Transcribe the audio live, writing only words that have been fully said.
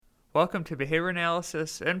Welcome to Behavior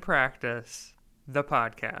Analysis and Practice, the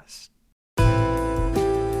podcast.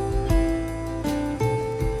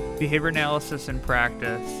 Behavior Analysis and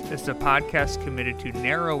Practice is a podcast committed to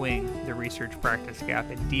narrowing the research practice gap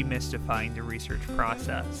and demystifying the research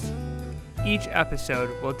process. Each episode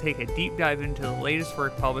will take a deep dive into the latest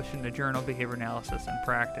work published in the journal Behavior Analysis and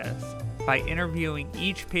Practice by interviewing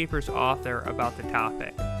each paper's author about the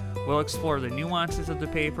topic. We'll explore the nuances of the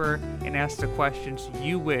paper and ask the questions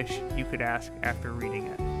you wish you could ask after reading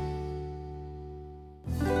it.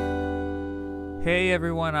 Hey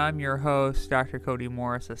everyone, I'm your host, Dr. Cody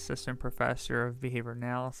Morris, Assistant Professor of Behavior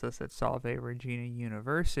Analysis at Salve Regina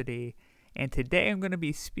University, and today I'm going to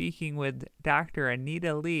be speaking with Dr.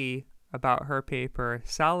 Anita Lee about her paper,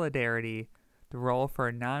 Solidarity, the Role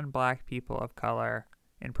for Non-Black People of Color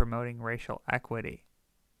in Promoting Racial Equity.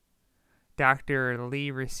 Dr. Lee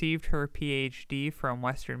received her PhD from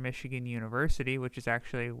Western Michigan University, which is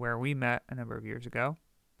actually where we met a number of years ago.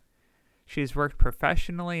 She's worked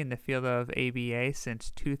professionally in the field of ABA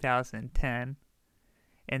since 2010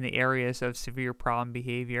 in the areas of severe problem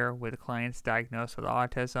behavior with clients diagnosed with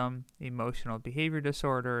autism, emotional behavior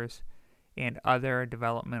disorders, and other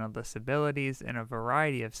developmental disabilities in a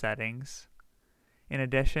variety of settings. In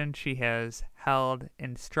addition, she has held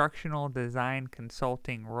instructional design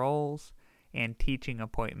consulting roles and teaching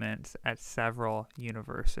appointments at several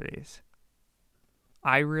universities.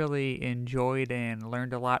 I really enjoyed and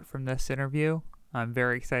learned a lot from this interview. I'm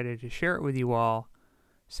very excited to share it with you all.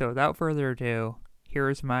 So without further ado, here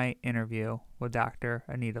is my interview with Dr.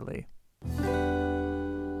 Anita Lee.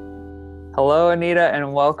 Hello, Anita,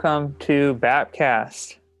 and welcome to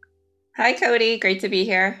BAPcast. Hi, Cody. Great to be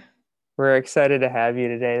here. We're excited to have you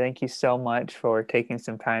today. Thank you so much for taking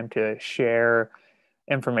some time to share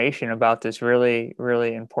information about this really,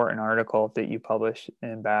 really important article that you published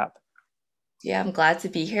in BAP. Yeah, I'm glad to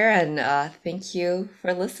be here, and thank you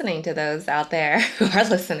for listening to those out there who are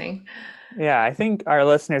listening. Yeah, I think our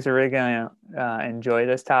listeners are really going to enjoy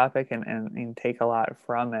this topic and take a lot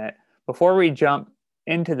from it. Before we jump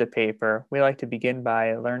into the paper, we like to begin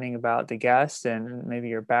by learning about the guest and maybe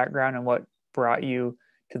your background and what brought you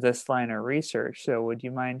to this line of research. So would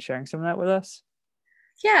you mind sharing some of that with us?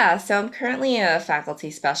 Yeah, so I'm currently a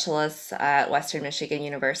faculty specialist at Western Michigan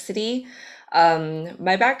University.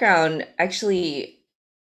 My background actually,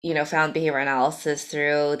 found behavior analysis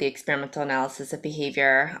through the experimental analysis of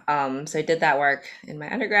behavior. So I did that work in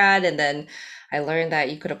my undergrad, and then I learned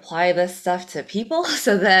that you could apply this stuff to people.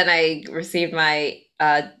 So then I received my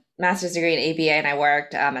master's degree in ABA, and I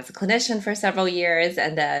worked as a clinician for several years,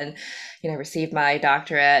 and then received my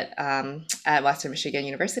doctorate at Western Michigan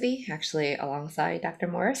University, actually alongside Dr.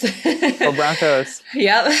 Morris. Go Broncos.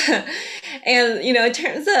 Yep. And, in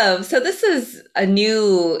terms of, so this is a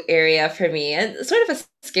new area for me and sort of a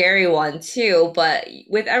scary one too, but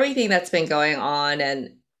with everything that's been going on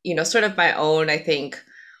and, sort of my own, I think,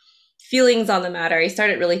 feelings on the matter, I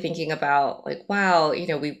started really thinking about like, wow,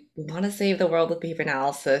 we want to save the world with behavior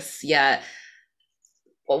analysis, yet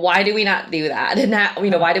why do we not do that? And that,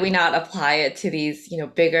 why do we not apply it to these,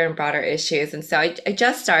 bigger and broader issues? And so I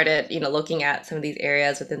just started, looking at some of these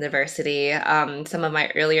areas within diversity. Some of my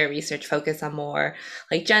earlier research focused on more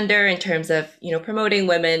like gender in terms of, promoting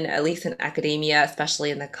women, at least in academia,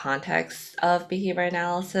 especially in the context of behavior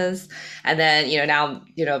analysis. And then, now,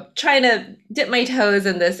 trying to dip my toes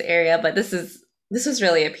in this area, but this was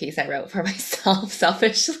really a piece I wrote for myself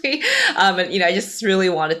selfishly. And, I just really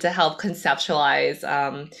wanted to help conceptualize,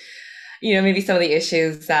 maybe some of the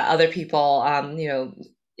issues that other people,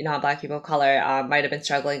 non-Black people of color might have been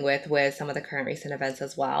struggling with some of the current recent events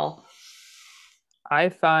as well. I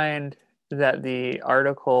find that the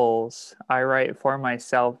articles I write for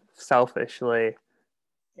myself selfishly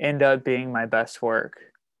end up being my best work.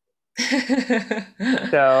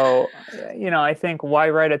 So, I think why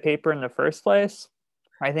write a paper in the first place?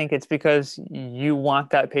 I think it's because you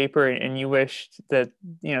want that paper and you wish that,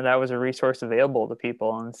 that was a resource available to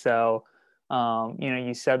people. And so,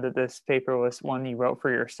 you said that this paper was one you wrote for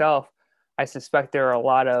yourself. I suspect there are a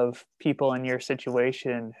lot of people in your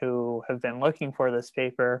situation who have been looking for this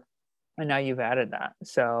paper, and now you've added that.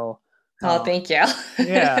 So, thank you.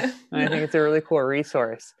 Yeah, I think it's a really cool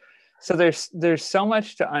resource. So there's so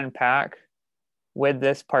much to unpack with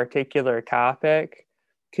this particular topic.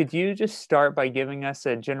 Could you just start by giving us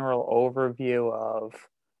a general overview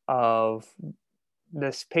of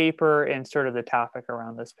this paper and sort of the topic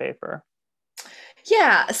around this paper?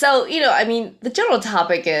 Yeah. So, the general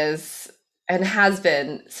topic is and has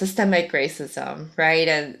been systemic racism, right?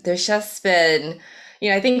 And there's just been,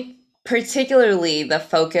 I think particularly the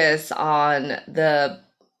focus on the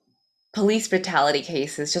police brutality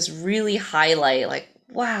cases just really highlight like,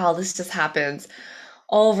 wow, this just happens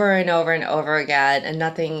over and over and over again, and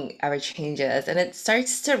nothing ever changes. And it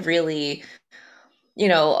starts to really,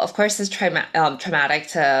 of course, it's traumatic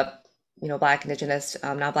to, Black, Indigenous,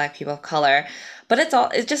 non-Black people of color, but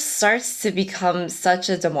it just starts to become such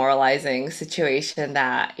a demoralizing situation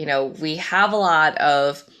that, we have a lot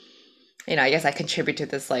of, I guess I contribute to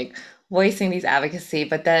this like voicing these advocacy,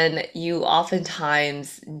 but then you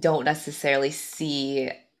oftentimes don't necessarily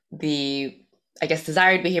see the, I guess,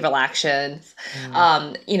 desired behavioral actions.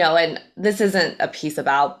 Mm. And this isn't a piece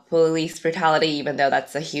about police brutality, even though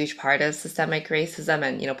that's a huge part of systemic racism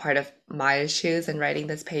and, part of my issues in writing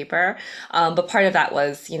this paper. But part of that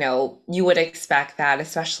was, you would expect that,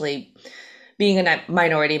 especially being a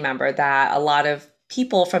minority member, that a lot of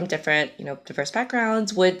people from different, diverse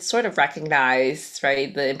backgrounds would sort of recognize,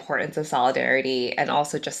 right, the importance of solidarity and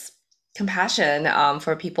also just compassion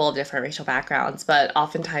for people of different racial backgrounds. But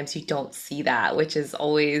oftentimes you don't see that, which is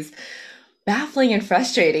always baffling and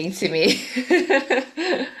frustrating to me.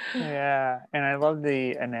 Yeah, and I love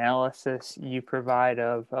the analysis you provide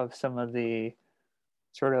of some of the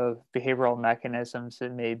sort of behavioral mechanisms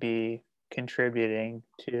that may be contributing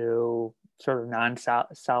to sort of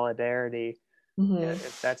non-solidarity, Mhm.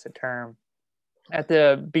 if that's a term. At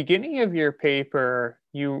the beginning of your paper,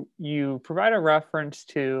 you provide a reference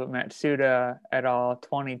to Matsuda et al.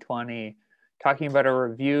 2020, talking about a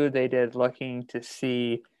review they did looking to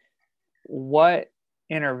see what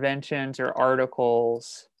interventions or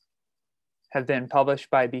articles have been published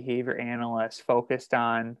by behavior analysts focused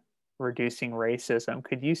on reducing racism.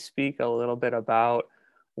 Could you speak a little bit about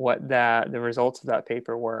what the results of that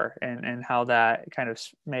paper were, and how that kind of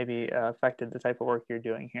maybe affected the type of work you're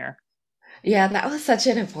doing here? Yeah, that was such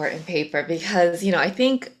an important paper because, I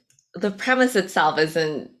think the premise itself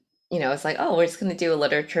isn't, it's like, oh, we're just going to do a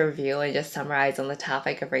literature review and just summarize on the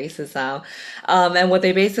topic of racism. And what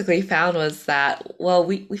they basically found was that, well,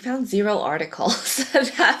 we found zero articles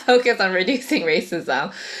that focus on reducing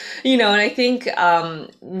racism, and I think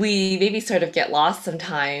we maybe sort of get lost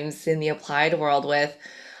sometimes in the applied world with,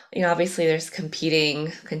 obviously there's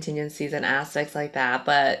competing contingencies and aspects like that,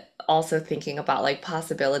 but also thinking about like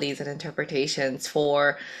possibilities and interpretations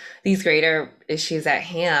for these greater issues at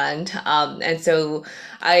hand. And so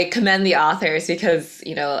I commend the authors because,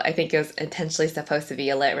 I think it was intentionally supposed to be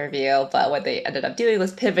a lit review, but what they ended up doing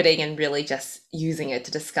was pivoting and really just using it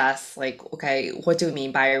to discuss like, okay, what do we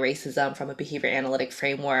mean by racism from a behavior analytic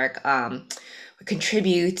framework?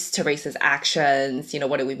 Contributes to racist actions,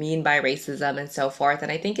 what do we mean by racism and so forth.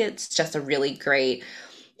 And I think it's just a really great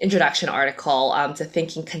introduction article to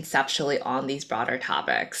thinking conceptually on these broader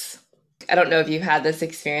topics. I don't know if you've had this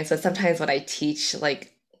experience, but sometimes when I teach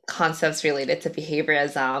like concepts related to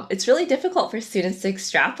behaviorism, it's really difficult for students to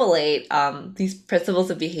extrapolate these principles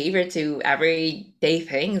of behavior to everyday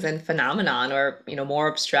things and phenomenon, or more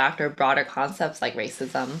abstract or broader concepts like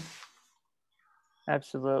racism.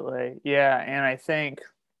 Absolutely. Yeah, and I think,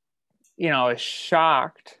 I was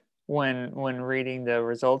shocked when reading the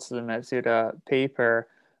results of the Matsuda paper,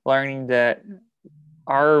 learning that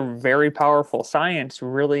our very powerful science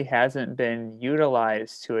really hasn't been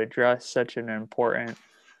utilized to address such an important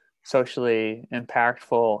socially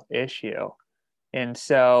impactful issue. And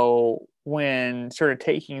so when sort of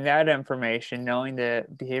taking that information, knowing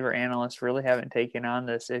that behavior analysts really haven't taken on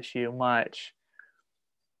this issue much,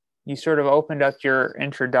 you sort of opened up your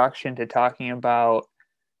introduction to talking about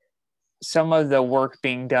some of the work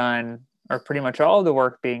being done, or pretty much all of the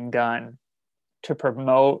work being done to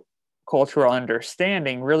promote cultural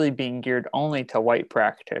understanding, really being geared only to white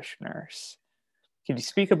practitioners. Can you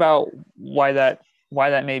speak about why that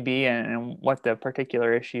may be, and what the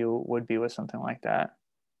particular issue would be with something like that?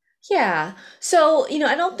 Yeah. So,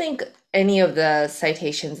 I don't think any of the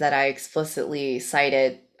citations that I explicitly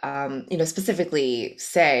cited, specifically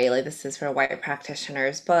say like this is for white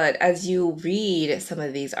practitioners. But as you read some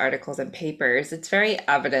of these articles and papers, it's very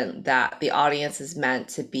evident that the audience is meant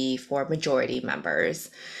to be for majority members.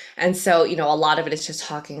 And so, a lot of it is just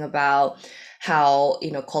talking about how,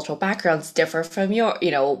 cultural backgrounds differ from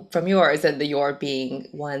from yours, and the your being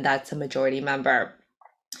one that's a majority member.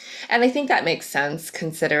 And I think that makes sense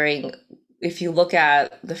considering if you look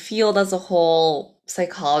at the field as a whole,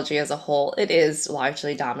 psychology as a whole, it is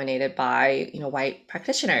largely dominated by, white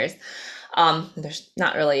practitioners. There's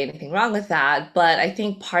not really anything wrong with that, but I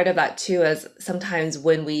think part of that too is sometimes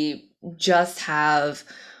when we just have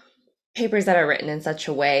papers that are written in such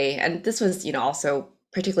a way, and this was, also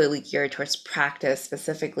particularly geared towards practice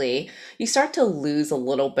specifically, you start to lose a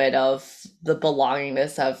little bit of the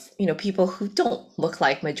belongingness of, people who don't look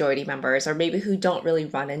like majority members or maybe who don't really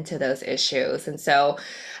run into those issues. And so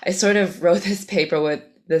I sort of wrote this paper with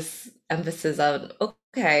this emphasis on,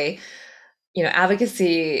 okay,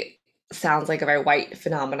 advocacy sounds like a very white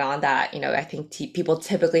phenomenon that, I think people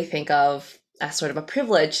typically think of as sort of a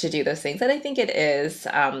privilege to do those things. And I think it is.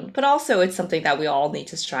 But also it's something that we all need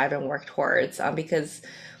to strive and work towards because,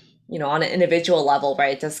 on an individual level,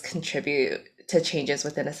 right, it does contribute to changes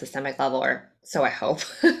within a systemic level, or so I hope.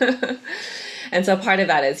 And so part of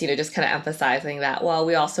that is, just kind of emphasizing that, well,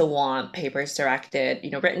 we also want papers directed,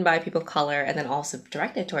 written by people of color and then also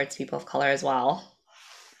directed towards people of color as well.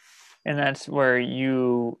 And that's where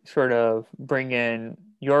you sort of bring in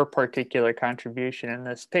your particular contribution in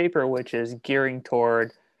this paper, which is gearing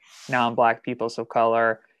toward non-Black peoples of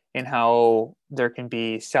color and how there can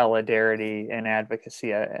be solidarity and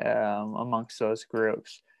advocacy amongst those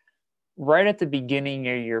groups. Right at the beginning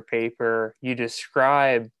of your paper, you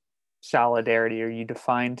describe solidarity, or you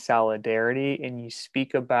define solidarity, and you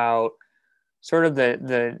speak about sort of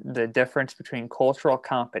the difference between cultural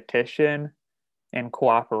competition and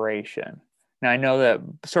cooperation. Now, I know that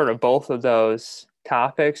sort of both of those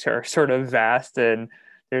topics are sort of vast, and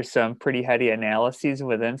there's some pretty heady analyses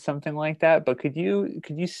within something like that. But could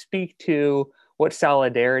you speak to what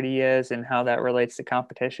solidarity is and how that relates to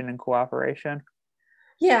competition and cooperation?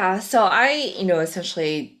 Yeah, so I,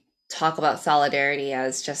 essentially talk about solidarity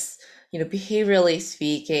as just, behaviorally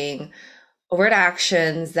speaking, overt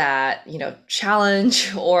actions that,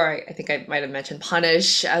 challenge, or I think I might have mentioned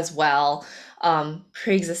punish as well,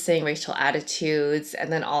 pre-existing racial attitudes,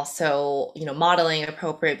 and then also, modeling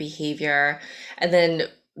appropriate behavior, and then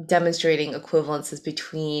demonstrating equivalences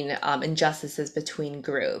between injustices between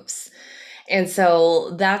groups. And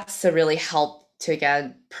so that's to really help to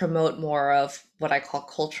again promote more of what I call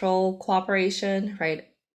cultural cooperation, right?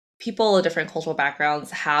 People of different cultural backgrounds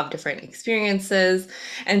have different experiences.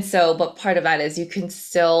 And so, but part of that is you can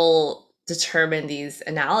still determine these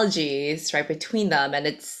analogies, right, between them. And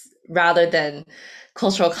it's rather than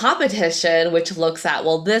cultural competition, which looks at,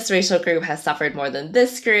 well, this racial group has suffered more than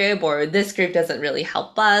this group, or this group doesn't really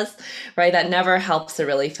help us, right? That never helps to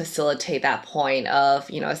really facilitate that point of,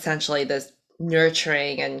 essentially this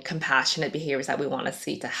nurturing and compassionate behaviors that we want to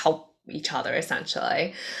see to help each other,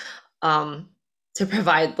 essentially. Um, to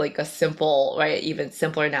provide like a simple, right, even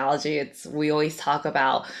simpler analogy, it's we always talk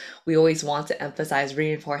about we always want to emphasize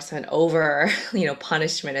reinforcement over,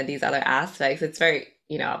 punishment and these other aspects. It's very,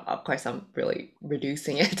 of course, I'm really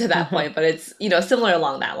reducing it to that point, but it's, similar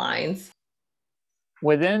along that lines.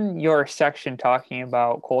 Within your section talking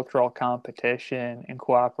about cultural competition and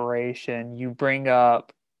cooperation, you bring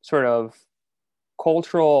up sort of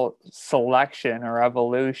cultural selection or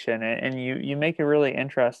evolution, and you make a really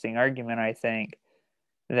interesting argument, I think,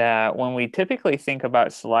 that when we typically think about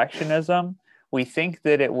selectionism, we think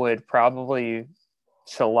that it would probably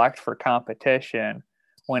select for competition,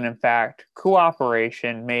 when in fact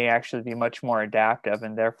cooperation may actually be much more adaptive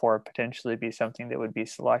and therefore potentially be something that would be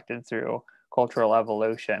selected through cultural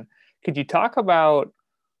evolution. Could you talk about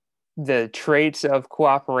the traits of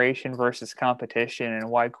cooperation versus competition and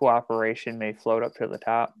why cooperation may float up to the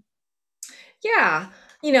top? Yeah,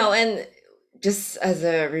 and just as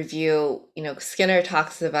a review, Skinner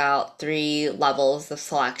talks about three levels of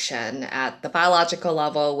selection at the biological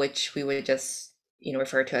level, which we would just,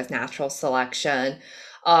 refer to as natural selection,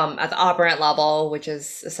 at the operant level, which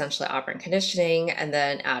is essentially operant conditioning, and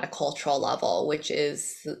then at a cultural level, which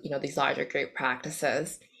is, these larger group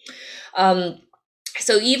practices. Um,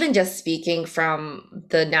 so even just speaking from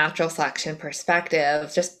the natural selection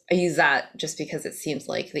perspective, just I use that just because it seems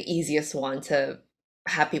like the easiest one to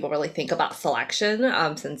have people really think about selection,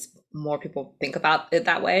 since more people think about it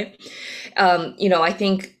that way. I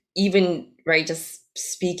think even right, just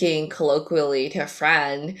speaking colloquially to a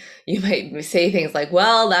friend, you might say things like,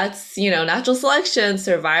 well, that's, natural selection,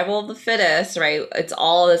 survival of the fittest, right? It's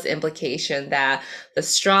all this implication that the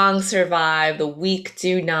strong survive, the weak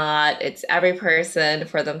do not. It's every person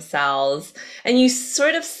for themselves. And you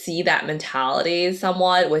sort of see that mentality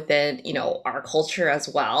somewhat within, our culture as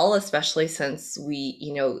well, especially since we,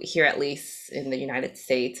 here at least in the United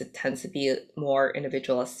States, it tends to be more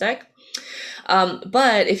individualistic.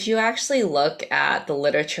 But if you actually look at the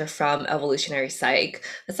literature from evolutionary psych,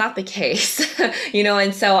 that's not the case,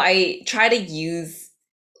 and so I try to use,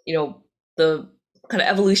 the kind of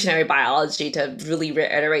evolutionary biology to really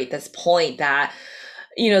reiterate this point that,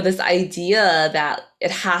 this idea that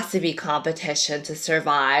it has to be competition to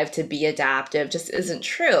survive, to be adaptive just isn't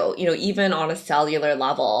true, even on a cellular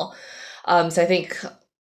level. So I think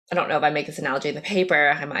I don't know if I make this analogy in the paper,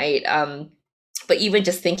 I might. But even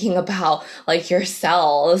just thinking about like your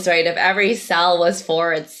cells, right? If every cell was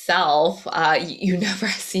for itself, you never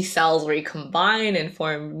see cells recombine and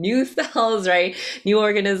form new cells, right? New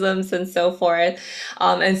organisms and so forth.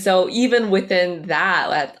 And so even within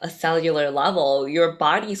that, at a cellular level, your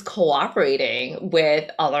body's cooperating with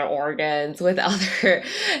other organs, with other,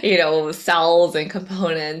 cells and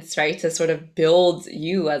components, right? To sort of build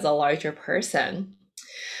you as a larger person.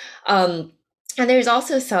 Um, and there's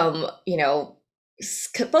also some,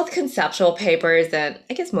 both conceptual papers and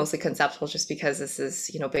I guess mostly conceptual just because this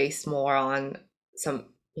is, based more on some,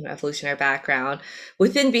 evolutionary background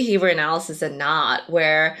within behavior analysis and not,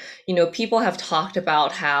 where, people have talked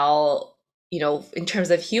about how, in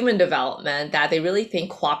terms of human development, that they really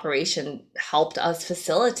think cooperation helped us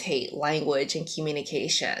facilitate language and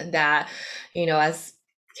communication. That, as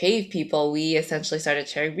cave people, we essentially started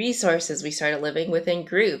sharing resources, we started living within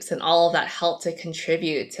groups, and all of that helped to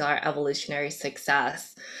contribute to our evolutionary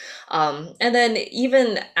success. And then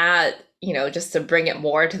even at, just to bring it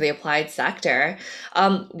more to the applied sector,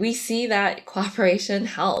 we see that cooperation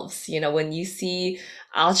helps. When you see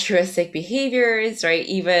altruistic behaviors, right?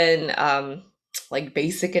 Even like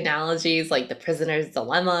basic analogies like the prisoner's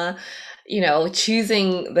dilemma,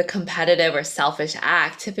 choosing the competitive or selfish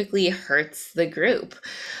act typically hurts the group.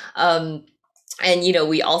 Um, and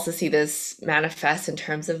we also see this manifest in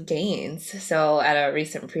terms of gains. So at a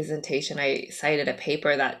recent presentation, I cited a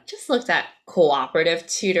paper that just looked at cooperative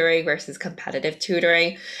tutoring versus competitive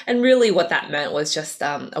tutoring. And really what that meant was just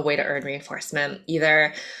a way to earn reinforcement.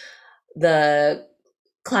 Either the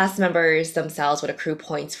class members themselves would accrue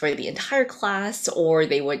points for the entire class, or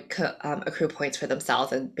they would accrue points for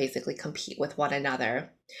themselves and basically compete with one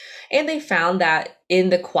another. And they found that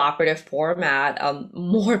in the cooperative format,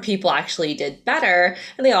 more people actually did better.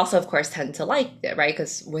 And they also, of course, tend to like it, right?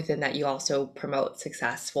 Because within that, you also promote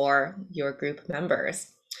success for your group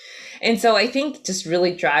members. And so I think just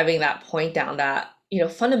really driving that point down that,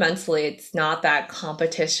 fundamentally, it's not that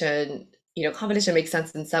competition, competition makes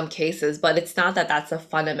sense in some cases, but it's not that that's a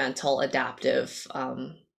fundamental adaptive,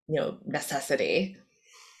 necessity.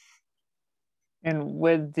 And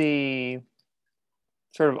with the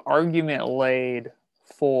sort of argument laid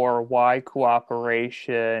for why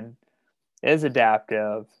cooperation is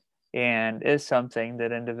adaptive and is something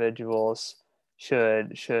that individuals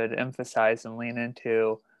should emphasize and lean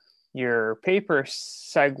into, your paper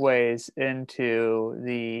segues into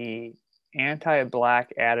the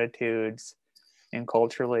anti-Black attitudes in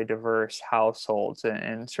culturally diverse households,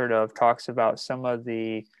 and sort of talks about some of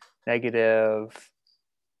the negative,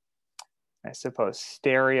 I suppose,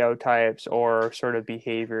 stereotypes or sort of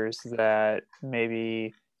behaviors that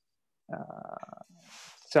maybe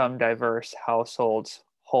some diverse households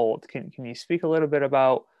hold. Can you speak a little bit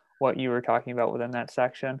about what you were talking about within that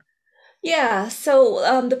section? Yeah,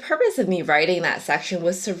 so the purpose of me writing that section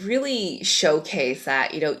was to really showcase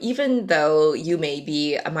that, even though you may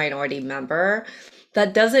be a minority member,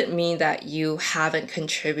 that doesn't mean that you haven't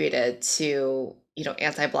contributed to,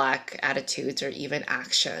 anti-Black attitudes or even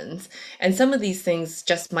actions. And some of these things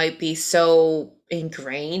just might be so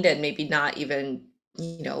ingrained and maybe not even,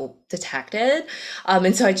 detected.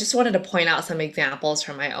 And so I just wanted to point out some examples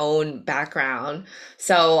from my own background.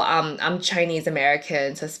 So I'm Chinese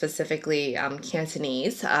American, so specifically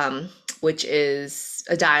Cantonese, which is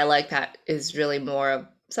a dialect that is really more of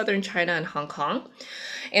Southern China and Hong Kong.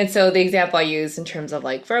 And so the example I use in terms of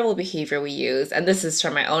like verbal behavior we use, and this is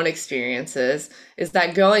from my own experiences, is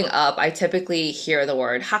that growing up, I typically hear the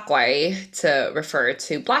word hakwai to refer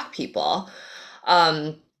to Black people.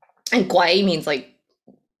 Um, and guai means like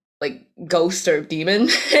ghost or demon.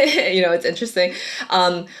 It's interesting.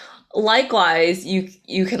 Um, Likewise,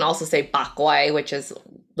 you can also say bakwai, which is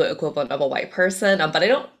the equivalent of a white person.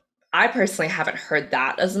 But I personally haven't heard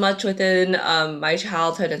that as much within my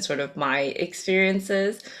childhood and sort of my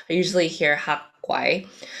experiences. I usually hear hakwai.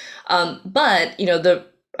 But the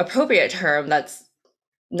appropriate term that's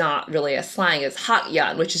not really a slang is hak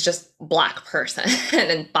yun, which is just black person, and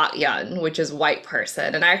then bak yun, which is white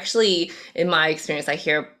person. And actually, in my experience, I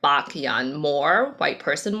hear bak yun more, white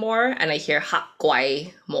person more, and I hear hak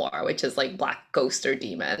guai more, which is like black ghost or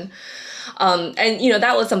demon. And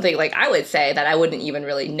that was something like I would say that I wouldn't even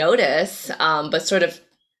really notice, but sort of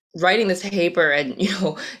writing this paper and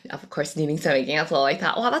of course needing some example, I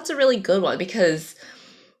thought, wow, that's a really good one because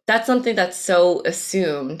that's something that's so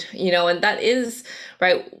assumed, and that is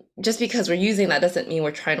right. Just because we're using that doesn't mean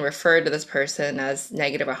we're trying to refer to this person as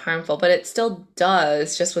negative or harmful, but it still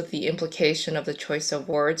does, just with the implication of the choice of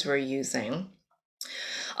words we're using.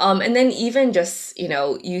 And then even just,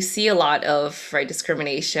 you see a lot of right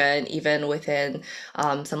discrimination even within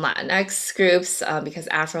some Latinx groups because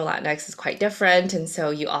Afro Latinx is quite different, and so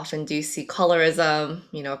you often do see colorism,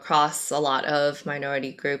 across a lot of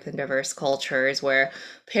minority group and diverse cultures where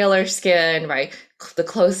paler skin, right, the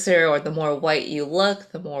closer or the more white you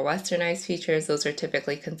look, the more westernized features, those are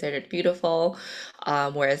typically considered beautiful.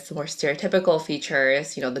 Whereas the more stereotypical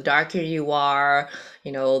features, the darker you are,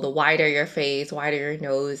 the wider your face, wider your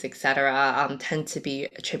nose, etc., tend to be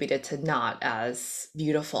attributed to not as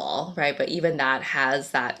beautiful, right? But even that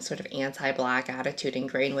has that sort of anti-Black attitude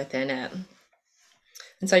ingrained within it.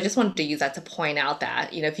 And so I just wanted to use that to point out that,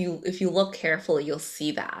 if you look carefully, you'll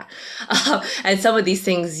see that. And some of these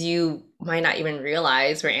things you might not even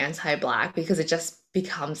realize were anti-Black because it just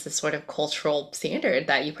becomes this sort of cultural standard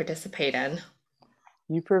that you participate in.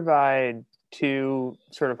 You provide two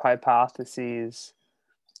sort of hypotheses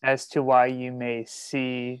as to why you may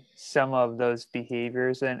see some of those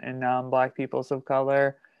behaviors in non-Black peoples of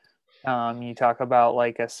color. You talk about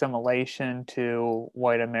like assimilation to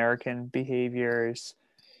white American behaviors,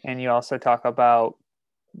 and you also talk about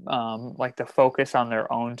like the focus on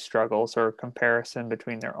their own struggles or comparison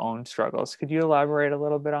between their own struggles. Could you elaborate a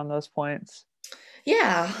little bit on those points?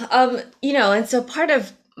 Yeah. And so part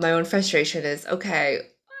of my own frustration is okay,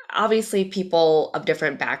 obviously people of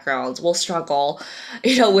different backgrounds will struggle,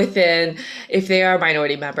 within if they are a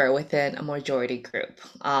minority member within a majority group.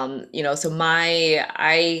 So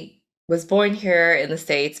I was born here in the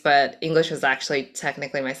States, but English was actually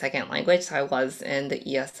technically my second language. So I was in the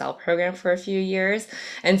ESL program for a few years.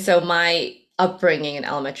 And so my upbringing in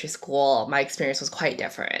elementary school, my experience was quite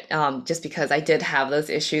different, just because I did have those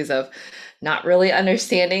issues of not really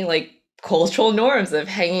understanding like cultural norms of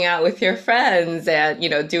hanging out with your friends and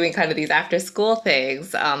doing kind of these after school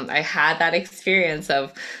things. I had that experience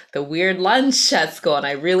of the weird lunch at school, and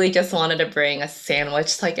I really just wanted to bring a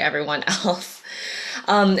sandwich like everyone else.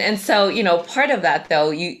 And so, part of that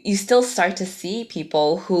though, you still start to see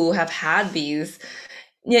people who have had these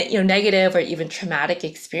negative or even traumatic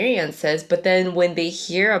experiences, but then when they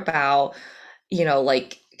hear about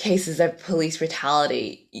like cases of police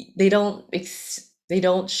brutality, they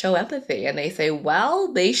don't show empathy, and they say,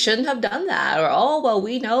 well, they shouldn't have done that, or oh, well,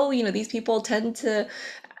 we know, these people tend to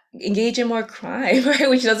engage in more crime, right?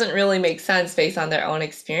 Which doesn't really make sense based on their own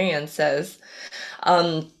experiences.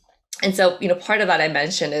 Um, and so, part of that I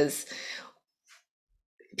mentioned is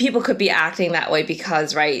people could be acting that way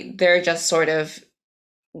because, right, they're just sort of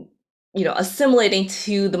assimilating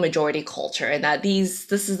to the majority culture, and that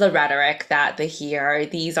this is the rhetoric that they hear.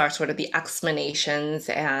 These are sort of the explanations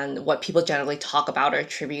and what people generally talk about or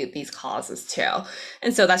attribute these causes to.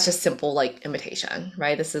 And so that's just simple like imitation,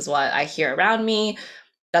 right? This is what I hear around me.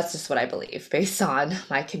 That's just what I believe based on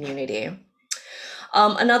my community.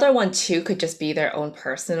 Another one too could just be their own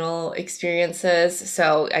personal experiences.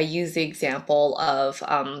 So I use the example of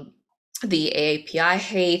the AAPI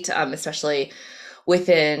hate, especially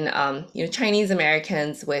within Chinese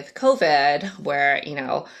Americans with COVID, where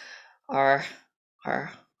our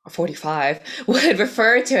our 45 would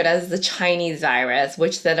refer to it as the Chinese virus,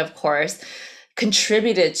 which then of course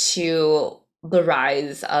contributed to the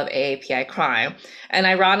rise of AAPI crime. And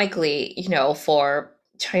ironically, for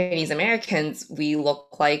Chinese Americans, we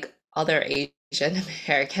look like other Asian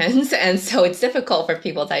Americans. And so it's difficult for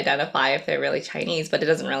people to identify if they're really Chinese, but it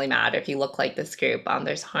doesn't really matter if you look like this group,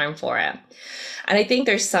 there's harm for it. And I think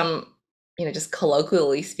there's some, just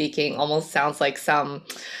colloquially speaking, almost sounds like some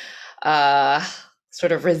uh,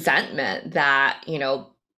 sort of resentment that,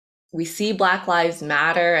 we see Black Lives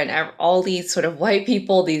Matter and all these sort of white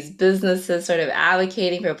people, these businesses sort of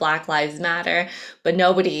advocating for Black Lives Matter, but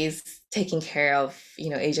nobody's taking care of,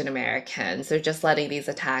 Asian Americans. They're just letting these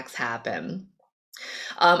attacks happen.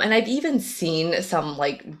 And I've even seen some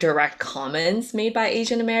like direct comments made by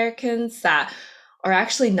Asian Americans that are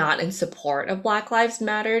actually not in support of Black Lives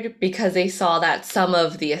Matter because they saw that some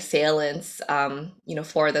of the assailants,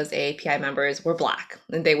 for those AAPI members were Black.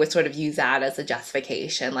 And they would sort of use that as a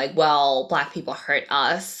justification, like, well, Black people hurt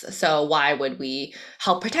us, so why would we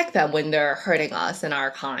help protect them when they're hurting us and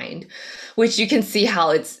our kind? Which you can see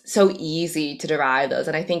how it's so easy to derive those.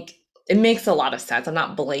 And I think it makes a lot of sense. I'm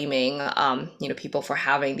not blaming, people for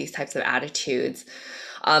having these types of attitudes.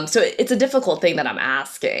 So it's a difficult thing that I'm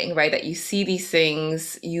asking, right? That you see these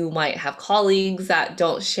things, you might have colleagues that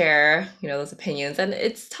don't share, those opinions, and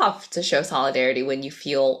it's tough to show solidarity when you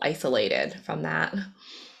feel isolated from that.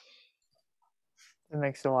 It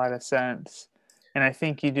makes a lot of sense. And I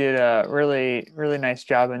think you did a really, really nice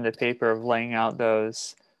job in the paper of laying out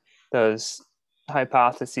those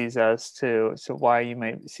hypotheses as to why you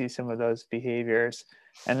might see some of those behaviors.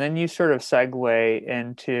 And then you sort of segue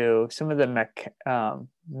into some of the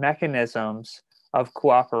mechanisms of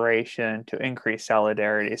cooperation to increase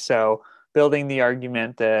solidarity. So, building the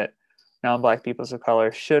argument that non-Black peoples of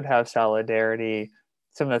color should have solidarity,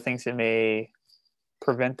 some of the things that may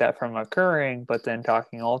prevent that from occurring, but then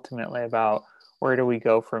talking ultimately about where do we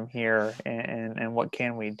go from here and what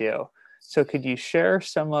can we do. So, could you share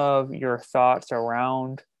some of your thoughts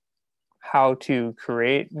around how to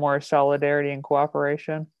create more solidarity and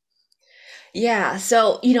cooperation? Yeah.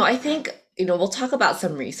 So, I think, we'll talk about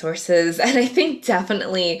some resources, and I think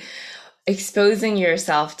definitely exposing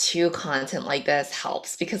yourself to content like this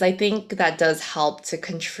helps because I think that does help to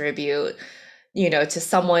contribute, to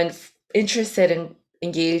someone interested in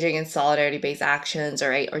engaging in solidarity-based actions,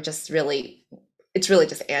 or just really, it's really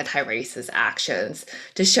just anti-racist actions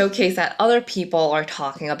to showcase that other people are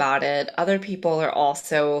talking about it. Other people are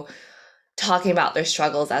also talking about their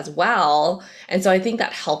struggles as well. And so I think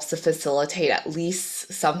that helps to facilitate at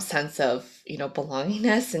least some sense of,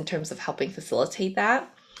 belongingness in terms of helping facilitate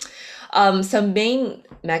that. Some main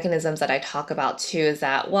mechanisms that I talk about too is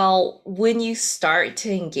that, well, when you start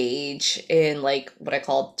to engage in like what I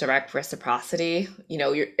call direct reciprocity,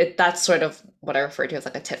 that's sort of what I refer to as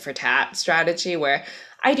like a tit for tat strategy where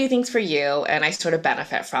I do things for you and I sort of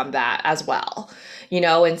benefit from that as well,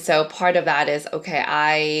 and so part of that is, okay,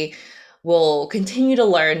 I will continue to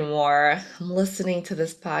learn more. I'm listening to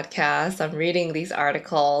this podcast, I'm reading these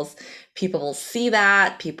articles. People will see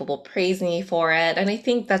that, people will praise me for it. And I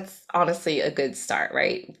think that's honestly a good start,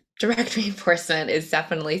 right? Direct reinforcement is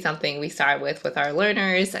definitely something we start with our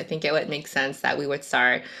learners. I think it would make sense that we would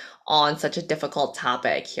start on such a difficult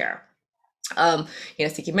topic here.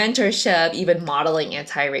 Seeking mentorship, even modeling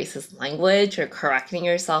anti-racist language or correcting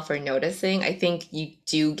yourself or noticing, I think you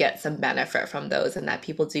do get some benefit from those and that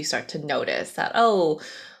people do start to notice that, oh,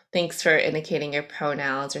 thanks for indicating your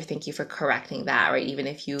pronouns or thank you for correcting that, right? Even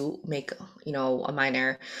if you make, a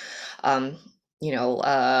minor, um,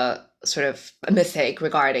 sort of a mistake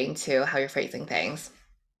regarding to how you're phrasing things.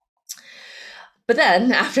 But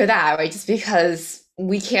then after that, right, just because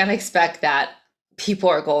we can't expect that people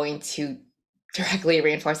are going to directly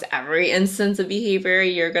reinforce every instance of behavior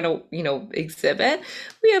you're going to, exhibit,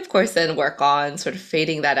 we of course then work on sort of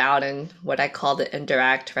fading that out in what I call the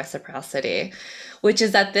indirect reciprocity, which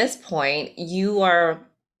is at this point you are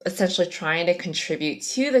essentially trying to contribute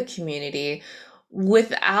to the community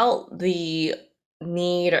without the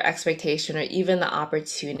need or expectation or even the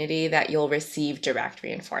opportunity that you'll receive direct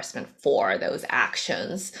reinforcement for those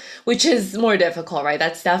actions, which is more difficult, right?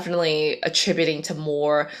 That's definitely attributing to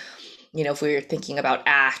more, if we were thinking about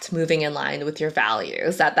ACT moving in line with your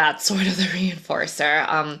values, that's sort of the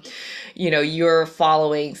reinforcer. You're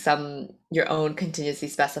following your own contingency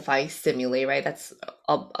specifying stimuli, right? That's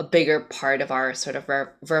a bigger part of our sort of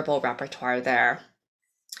verbal repertoire there.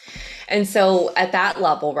 And so at that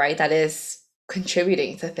level, right, that is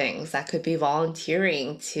contributing to things that could be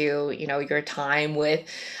volunteering to, your time with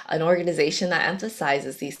an organization that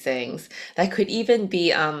emphasizes these things. That could even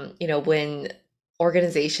be, when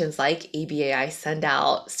organizations like ABAI send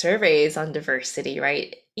out surveys on diversity,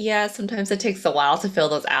 right? Yeah, sometimes it takes a while to fill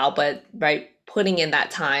those out, but right, putting in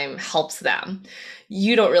that time helps them.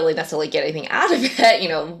 You don't really necessarily get anything out of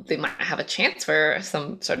it. They might have a chance for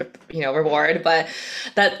some sort of, reward, but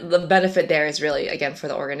that the benefit there is really, again, for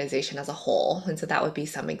the organization as a whole. And so that would be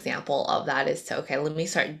some example of that is to, okay, let me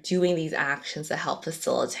start doing these actions to help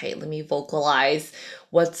facilitate. Let me vocalize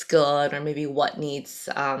what's good or maybe what needs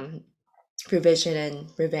revision and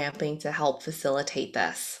revamping to help facilitate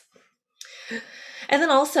this. And then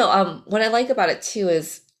also, what I like about it too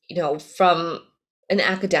is, from an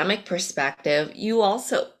academic perspective, you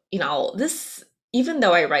also, this, even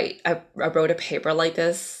though I wrote a paper like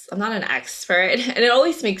this, I'm not an expert, and it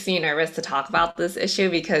always makes me nervous to talk about this issue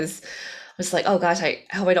because I'm just like, oh gosh, I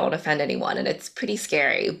hope I don't offend anyone, and it's pretty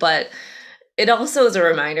scary. But it also is a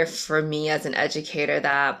reminder for me as an educator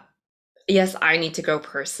that yes, I need to grow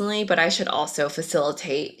personally, but I should also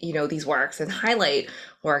facilitate, these works and highlight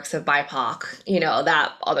works of BIPOC,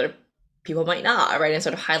 that other people might not, right? And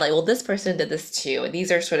sort of highlight, well, this person did this too. And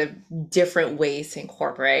these are sort of different ways to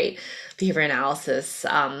incorporate behavior analysis,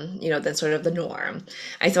 than sort of the norm.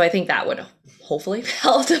 And so I think that would hopefully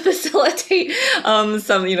help to facilitate some,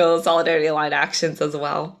 solidarity aligned actions as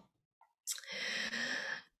well.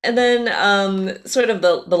 And then sort of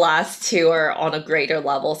the last two are on a greater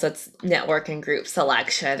level. So it's network and group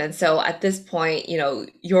selection. And so at this point,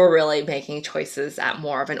 you're really making choices at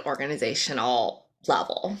more of an organizational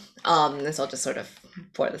level. And so just sort of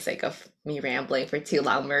for the sake of me rambling for too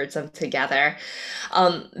long, merge them together,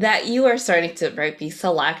 that you are starting to, right, be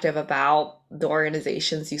selective about the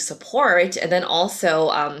organizations you support, and then also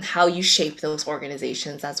how you shape those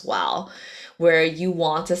organizations as well, where you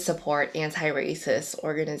want to support anti-racist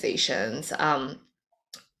organizations.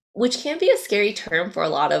 Which can be a scary term for a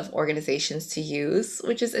lot of organizations to use,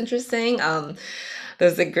 which is interesting.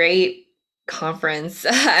 There's a great conference,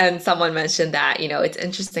 and someone mentioned that, it's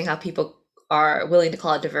interesting how people are willing to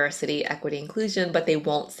call it diversity, equity, inclusion, but they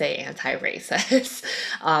won't say anti-racist.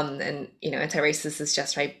 And, anti-racist is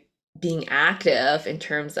just right being active in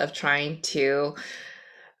terms of trying to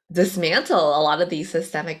dismantle a lot of these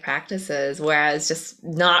systemic practices, whereas just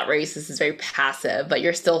not racist is very passive, but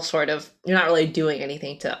you're not really doing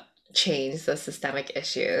anything to change the systemic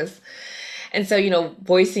issues. And so,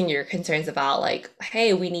 voicing your concerns about like,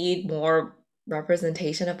 hey, we need more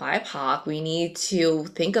representation of BIPOC. We need to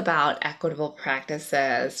think about equitable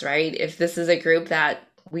practices, right? If this is a group that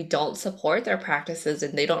we don't support their practices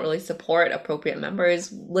and they don't really support appropriate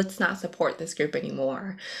members, let's not support this group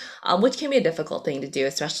anymore, which can be a difficult thing to do,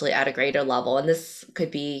 especially at a greater level. And this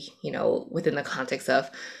could be, within the context of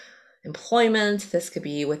employment, this could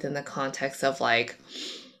be within the context of like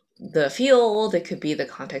the field, it could be the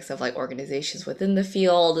context of like organizations within the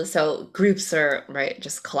field. So groups are right,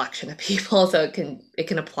 just collection of people, so it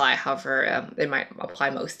can apply however it might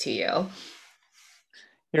apply most to you.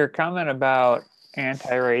 Your comment about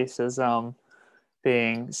anti-racism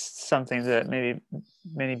being something that maybe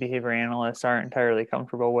many behavior analysts aren't entirely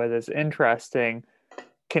comfortable with is interesting,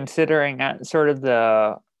 considering at sort of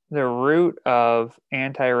the root of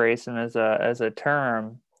anti-racism as a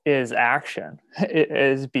term is action, it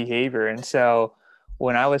is behavior. And so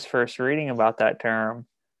when I was first reading about that term,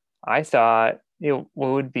 I thought it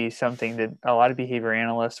would be something that a lot of behavior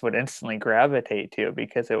analysts would instantly gravitate to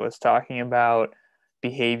because it was talking about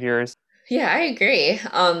behaviors. Yeah, I agree.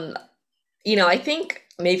 I think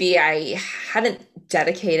maybe I hadn't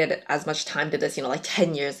dedicated as much time to this, like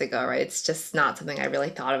 10 years ago, right? It's just not something I really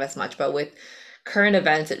thought of as much. But with current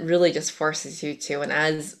events, it really just forces you to. And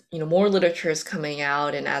as, more literature is coming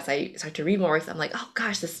out and as I start to read more, I'm like, oh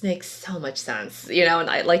gosh, this makes so much sense.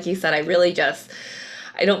 And like you said, I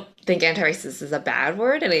don't think anti-racist is a bad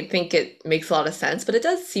word, and I think it makes a lot of sense, but it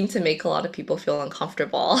does seem to make a lot of people feel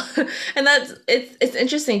uncomfortable. And it's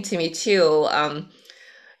interesting to me too. I'm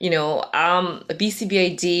a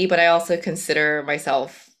BCBAD, but I also consider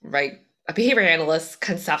myself, right, a behavior analyst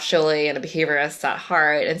conceptually and a behaviorist at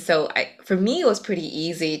heart. And so for me, it was pretty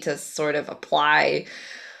easy to sort of apply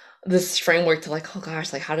this framework to like, oh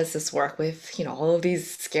gosh, like how does this work with, all of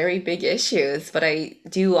these scary big issues? But I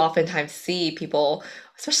do oftentimes see people,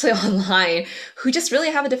 especially online, who just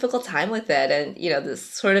really have a difficult time with it. And, this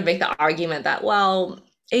sort of make the argument that, well,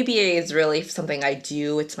 ABA is really something I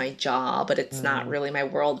do, it's my job, but it's not Mm. really my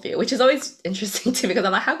worldview, which is always interesting to me because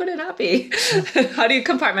I'm like, how could it not be? How do you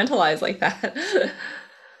compartmentalize like that?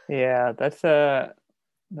 Yeah, that's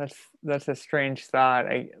a strange thought.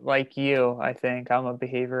 Like you, I think I'm a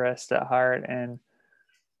behaviorist at heart, and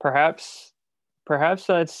perhaps perhaps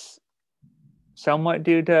that's somewhat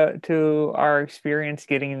due to our experience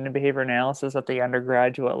getting into behavior analysis at the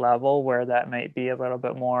undergraduate level, where that might be a little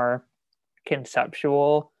bit more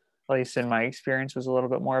conceptual. At least in my experience, was a little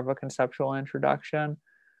bit more of a conceptual introduction.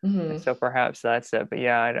 And Hmm. so perhaps that's it. But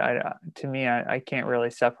yeah, to me, I can't really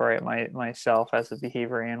separate myself as a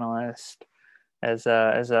behavior analyst, as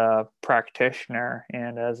a practitioner,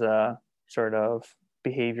 and as a sort of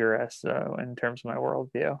behaviorist in terms of my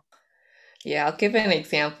worldview. Yeah, I'll give an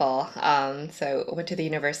example. So I went to the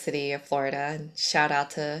University of Florida, and shout out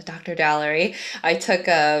to Dr. Dallery. I took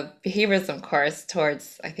a behaviorism course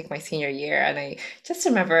towards, I think, my senior year, and I just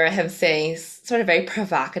remember him saying sort of very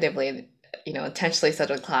provocatively, intentionally said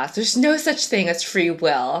in class, there's no such thing as free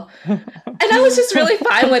will. And I was just really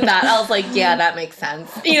fine with that. I was like, yeah, that makes sense.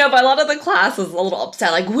 But a lot of the class was a little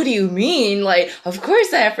upset. Like, what do you mean? Like, of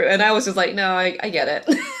course I have to. And I was just like, no, I get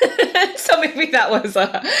it. So maybe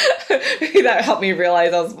that helped me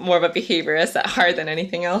realize I was more of a behaviorist at heart than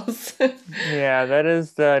anything else. Yeah, that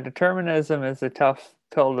is the determinism is a tough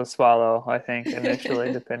pill to swallow, I think,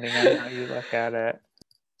 initially, depending on how you look at it.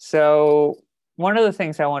 So, one of the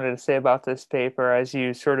things I wanted to say about this paper, as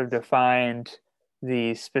you sort of defined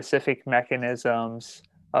the specific mechanisms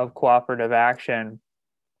of cooperative action,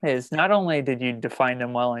 is not only did you define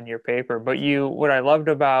them well in your paper, but what I loved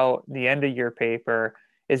about the end of your paper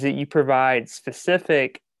is that you provide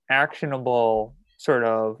specific, actionable sort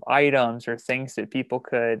of items or things that people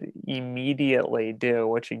could immediately do,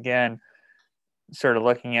 which again, sort of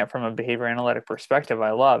looking at from a behavior analytic perspective,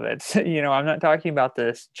 I love it. I'm not talking about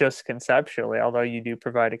this just conceptually, although you do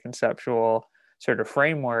provide a conceptual sort of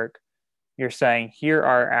framework. You're saying here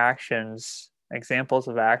are actions examples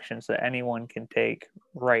of actions that anyone can take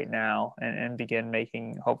right now and begin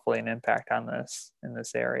making hopefully an impact on this in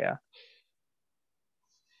this area.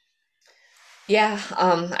 Yeah,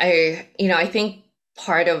 I think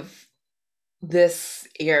part of this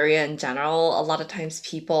area in general, a lot of times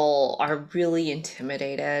people are really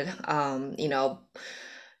intimidated,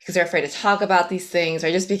 because they're afraid to talk about these things,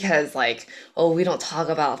 or just because, like, oh, we don't talk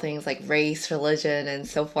about things like race, religion, and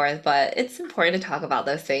so forth. But it's important to talk about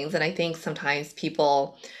those things. And I think sometimes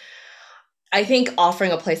I think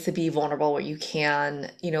offering a place to be vulnerable where you can,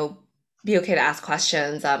 be okay to ask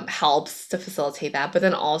questions, helps to facilitate that. But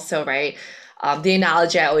then also, right, the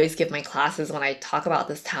analogy I always give my classes when I talk about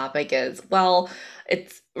this topic is, well,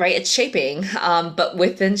 it's right, it's shaping. But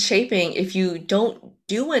within shaping, if you don't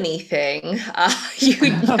do anything,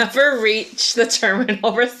 you never reach the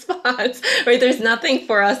terminal response, right? There's nothing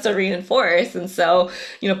for us to reinforce. And so,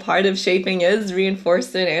 part of shaping is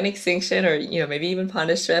reinforcement and extinction, or, maybe even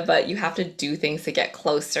punishment, but you have to do things to get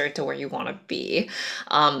closer to where you want to be.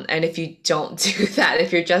 And if you don't do that,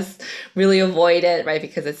 if you're just really avoid it, right,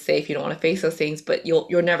 because it's safe, you don't want to face those things, but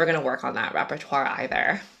you're never going to work on that repertoire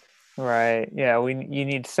either. Right. Yeah. You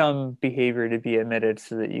need some behavior to be emitted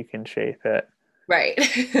so that you can shape it. Right.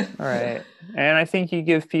 All right. And I think you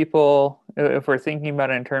give people, if we're thinking about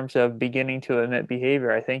it in terms of beginning to emit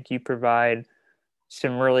behavior, I think you provide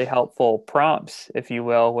some really helpful prompts, if you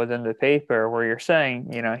will, within the paper where you're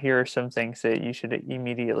saying, here are some things that you should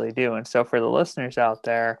immediately do. And so for the listeners out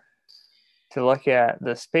there to look at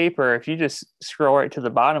this paper, if you just scroll right to the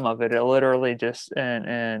bottom of it, it literally just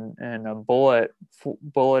in a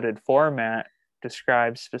bulleted format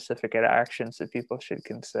describes specific actions that people should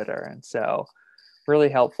consider. And so really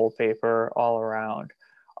helpful paper all around.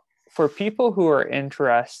 For people who are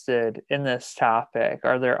interested in this topic,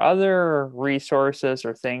 are there other resources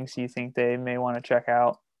or things you think they may want to check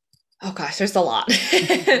out? Oh gosh, there's a lot.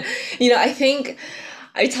 I think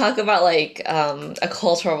I talk about like a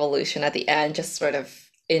cultural revolution at the end, just sort of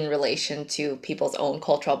in relation to people's own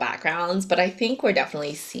cultural backgrounds. But I think we're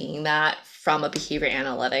definitely seeing that from a behavior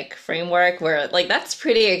analytic framework where, like, that's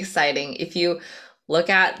pretty exciting. If you look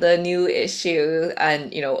at the new issue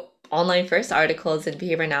and, online first articles in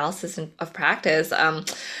behavior analysis and of practice,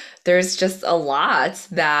 there's just a lot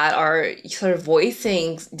that are sort of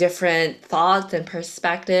voicing different thoughts and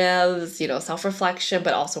perspectives, self-reflection,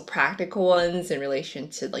 but also practical ones in relation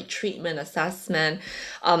to like treatment, assessment.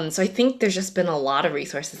 So I think there's just been a lot of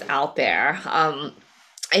resources out there.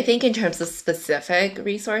 I think in terms of specific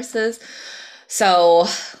resources, so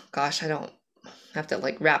gosh, I don't have to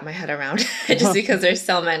like wrap my head around it just because there's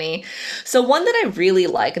so many. So one that I really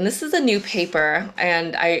like, and this is a new paper,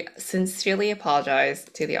 and I sincerely apologize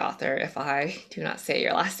to the author if I do not say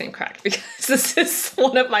your last name correct, because this is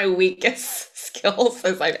one of my weakest skills,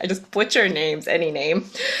 is I just butcher names, any name,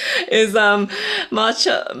 is Macha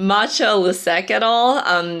Lusek et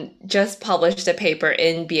al. Just published a paper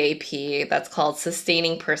in BAP that's called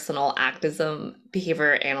Sustaining Personal Activism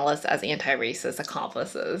Behavior Analysts as Anti-Racist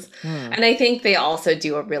Accomplices. And I think they also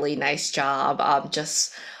do a really nice job of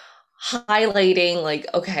just highlighting, like,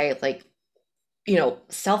 okay, like,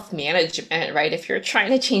 self-management, right? If you're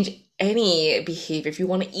trying to change any behavior, if you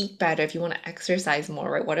want to eat better, if you want to exercise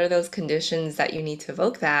more, right? What are those conditions that you need to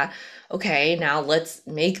evoke that? Okay, now let's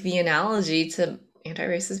make the analogy to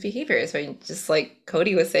anti-racist behaviors, right? Just like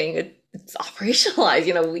Cody was saying, it's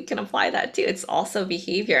operationalized, we can apply that too. It's also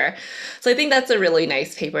behavior. So I think that's a really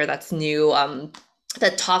nice paper that's new,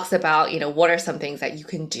 that talks about, what are some things that you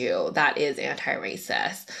can do that is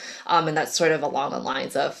anti-racist. And that's sort of along the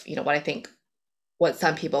lines of, what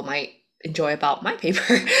some people might enjoy about my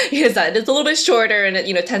paper is that it's a little bit shorter and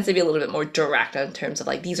it, tends to be a little bit more direct in terms of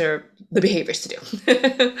like, these are the behaviors to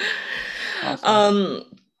do. Awesome.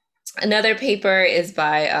 Another paper is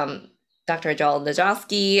by Dr. Joel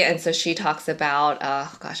Najowski, and so she talks about,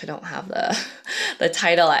 gosh, I don't have the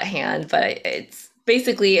title at hand, but it's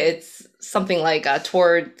something like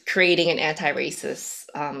toward creating an anti-racist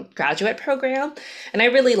graduate program. And I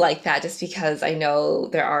really like that just because I know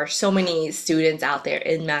there are so many students out there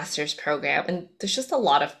in master's program, and there's just a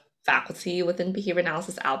lot of faculty within behavior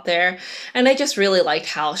analysis out there. And I just really liked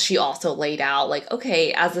how she also laid out, like,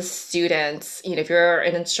 okay, as a student, if you're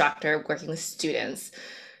an instructor working with students,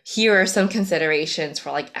 here are some considerations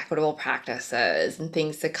for like equitable practices and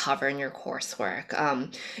things to cover in your coursework.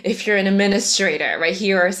 If you're an administrator, right,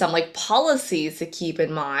 here are some like policies to keep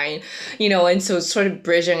in mind, and so sort of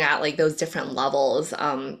bridging at like those different levels.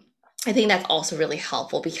 I think that's also really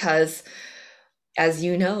helpful because, as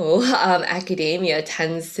you know, academia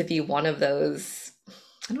tends to be one of those,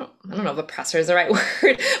 I don't know if oppressor is the right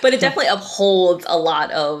word, but it definitely upholds a lot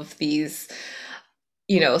of these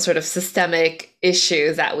sort of systemic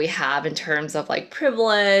issues that we have in terms of like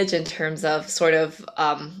privilege, in terms of sort of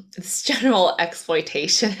this general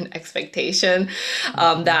exploitation and expectation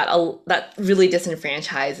Mm-hmm. that really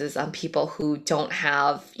disenfranchises people who don't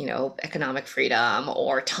have, economic freedom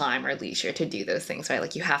or time or leisure to do those things, right?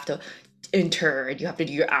 Like you have to intern, you have to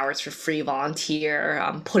do your hours for free, volunteer,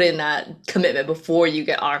 put in that commitment before you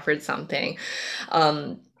get offered something.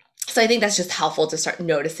 Um, so I think that's just helpful to start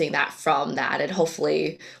noticing that from that. And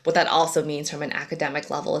hopefully, what that also means from an academic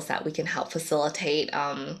level is that we can help facilitate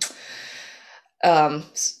and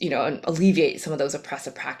alleviate some of those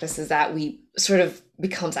oppressive practices that we sort of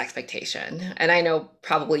becomes expectation. And I know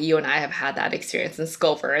probably you and I have had that experience in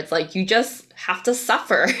Scoper. It's like you just have to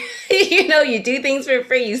suffer. You do things for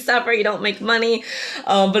free, you suffer, you don't make money.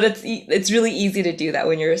 But it's really easy to do that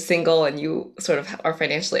when you're single and you sort of are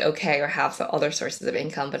financially okay or have some other sources of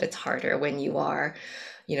income. But it's harder when you are,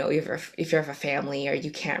 if you're of a family or you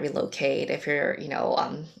can't relocate, if you're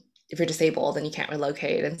disabled and you can't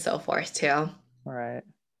relocate and so forth too. Right.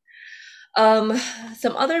 Um,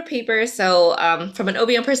 some other papers. So, from an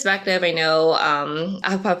OBM perspective, I know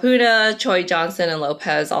Akpapuna, Choi Johnson, and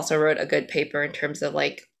Lopez also wrote a good paper in terms of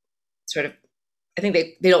like sort of. I think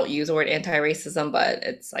they don't use the word anti-racism, but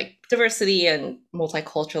it's like diversity and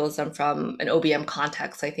multiculturalism from an OBM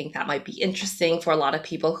context. I think that might be interesting for a lot of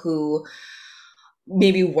people who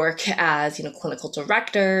maybe work as clinical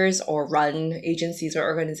directors or run agencies or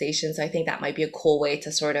organizations. I think that might be a cool way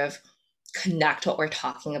to sort of connect what we're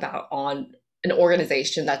talking about on an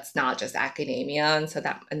organization that's not just academia.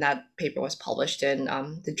 And that paper was published in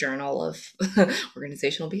the Journal of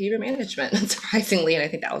Organizational Behavior Management, surprisingly, and I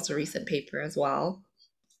think that was a recent paper as well.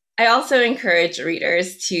 I also encourage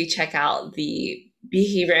readers to check out the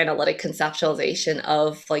behavior analytic conceptualization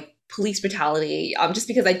of like police brutality, just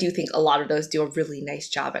because I do think a lot of those do a really nice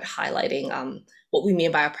job at highlighting what we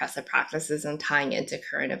mean by oppressive practices and tying into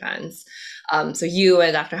current events. So you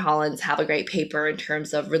and Dr. Hollins have a great paper in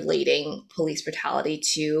terms of relating police brutality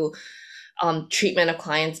to treatment of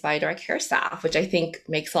clients by direct care staff, which I think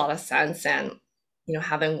makes a lot of sense. And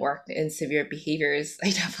having worked in severe behaviors, I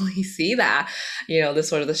definitely see that. This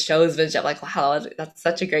sort of the showsmanship, like, wow, that's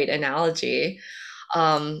such a great analogy.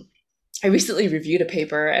 Um, I recently reviewed a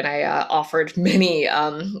paper and I offered many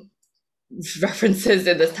references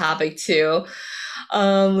in this topic too.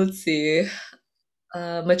 Let's see.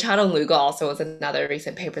 Machado and Lugo also was another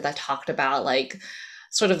recent paper that talked about like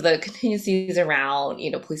sort of the contingencies around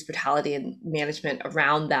police brutality and management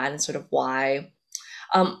around that, and sort of why.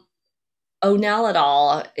 Um, O'Neill et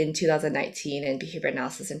al. In 2019 in Behavior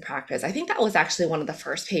Analysis in Practice. I think that was actually one of the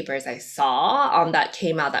first papers I saw that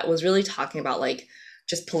came out that was really talking about like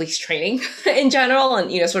just police training in general,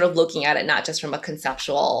 and sort of looking at it not just from a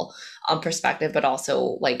conceptual perspective, but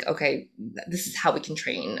also like, okay, this is how we can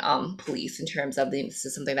train police in terms of this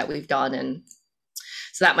is something that we've done. And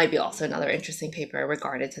so that might be also another interesting paper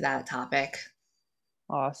regarded to that topic.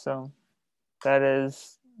 Awesome. That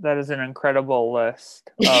is an incredible list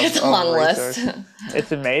It's a of long list. resources.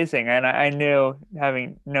 It's amazing. And I knew,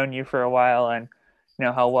 having known you for a while and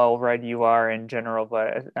how well read you are in general,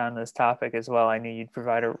 but on this topic as well, I knew you'd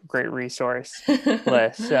provide a great resource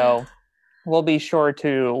list. So we'll be sure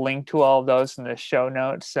to link to all of those in the show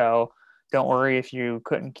notes. So don't worry if you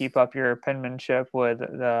couldn't keep up your penmanship with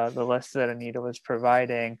the list that Anita was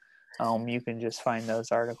providing. You can just find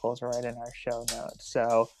those articles right in our show notes.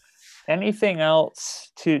 So anything else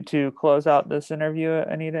to close out this interview,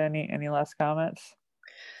 Anita? Any last comments?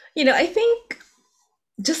 I think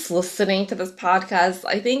just listening to this podcast,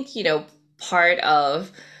 I think, part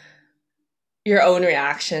of your own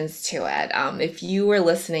reactions to it. If you were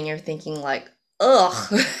listening, you're thinking like, ugh,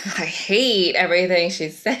 I hate everything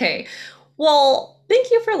she's saying. Well,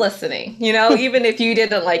 thank you for listening. Even if you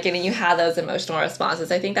didn't like it and you had those emotional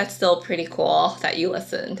responses, I think that's still pretty cool that you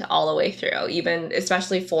listened all the way through, even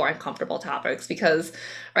especially for uncomfortable topics, because,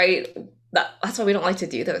 right, that's why we don't like to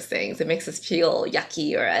do those things. It makes us feel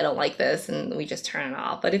yucky or I don't like this, and we just turn it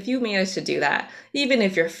off. But if you manage to do that, even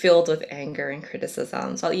if you're filled with anger and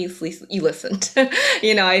criticism, so at least you listened.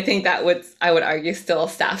 I think I would argue still a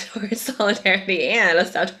step towards solidarity and a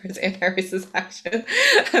step towards anti-racist action.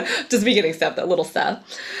 Just beginning step, that little step.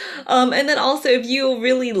 And then also, if you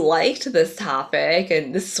really liked this topic,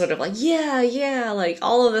 and this is sort of like, yeah, like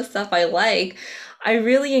all of this stuff I like, I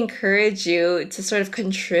really encourage you to sort of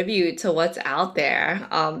contribute to what's out there.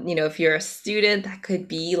 If you're a student, that could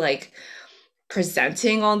be like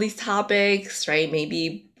presenting on these topics, right?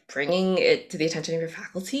 Maybe bringing it to the attention of your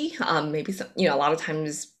faculty. Maybe some, a lot of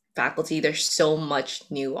times faculty, there's so much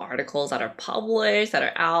new articles that are published, that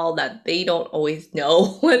are out, that they don't always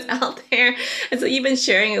know what's out there. And so even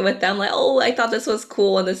sharing it with them, like, oh, I thought this was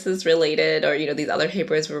cool and this is related, or, these other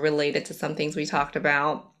papers were related to some things we talked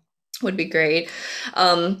about, would be great.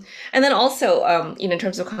 And then also, in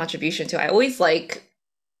terms of contribution too, I always like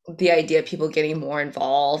the idea of people getting more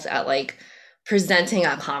involved at like presenting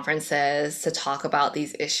at conferences to talk about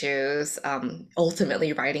these issues,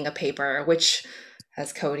 ultimately writing a paper, which,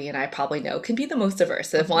 as Cody and I probably know, can be the most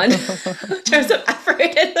aversive one in terms of effort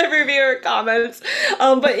in the reviewer comments.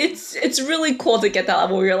 But it's really cool to get that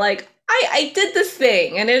level where you're like, I did this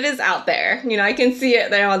thing and it is out there. I can see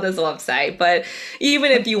it there on this website. But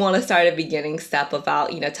even if you want to start a beginning step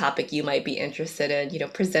about, topic you might be interested in,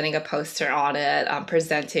 presenting a poster on it,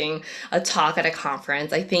 presenting a talk at a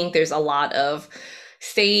conference, I think there's a lot of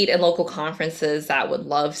state and local conferences that would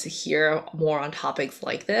love to hear more on topics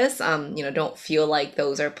like this. Don't feel like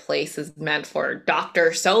those are places meant for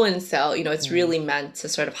Dr. So-and-so. It's really meant to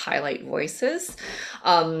sort of highlight voices.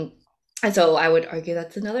 And so I would argue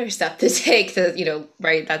that's another step to take to,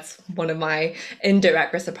 right? That's one of my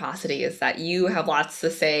indirect reciprocity, is that you have lots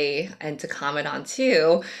to say and to comment on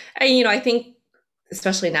too. And, I think,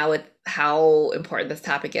 especially now with how important this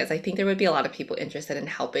topic is, I think there would be a lot of people interested in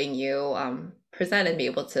helping you present and be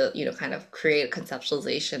able to, kind of create a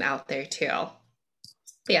conceptualization out there too.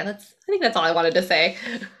 But yeah, I think that's all I wanted to say.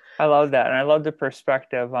 I love that. And I love the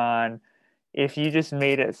perspective on, if you just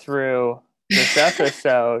made it through this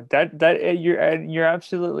episode, you're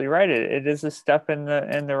absolutely right. It is a step in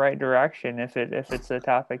the right direction if it's a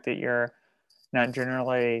topic that you're not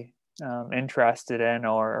generally interested in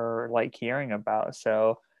or like hearing about.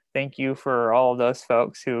 So thank you for all of those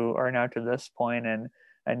folks who are now to this point. And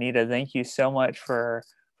Anita, thank you so much for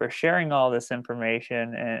sharing all this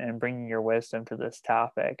information and bringing your wisdom to this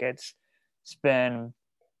topic. It's been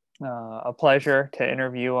a pleasure to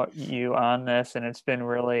interview you on this, and it's been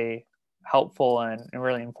really helpful and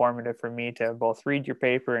really informative for me to both read your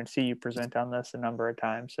paper and see you present on this a number of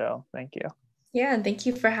times. So thank you. Yeah, and thank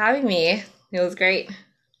you for having me. It was great.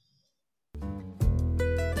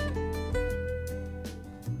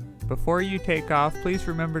 Before you take off, please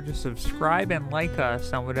remember to subscribe and like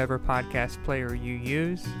us on whatever podcast player you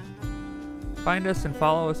use. Find us and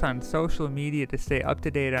follow us on social media to stay up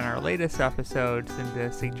to date on our latest episodes and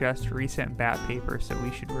to suggest recent BAT papers that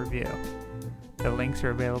we should review. The links are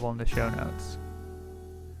available in the show notes.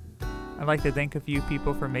 I'd like to thank a few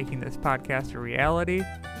people for making this podcast a reality.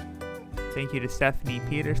 Thank you to Stephanie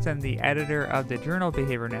Peterson, the editor of the journal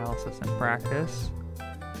Behavior Analysis and Practice.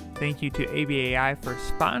 Thank you to ABAI for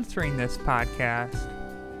sponsoring this podcast.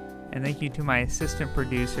 And thank you to my assistant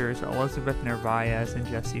producers, Elizabeth Narvaez and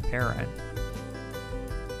Jesse Perrin.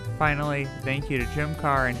 Finally, thank you to Jim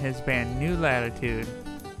Carr and his band New Latitude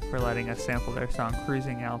for letting us sample their song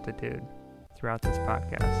Cruising Altitude throughout this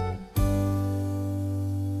podcast.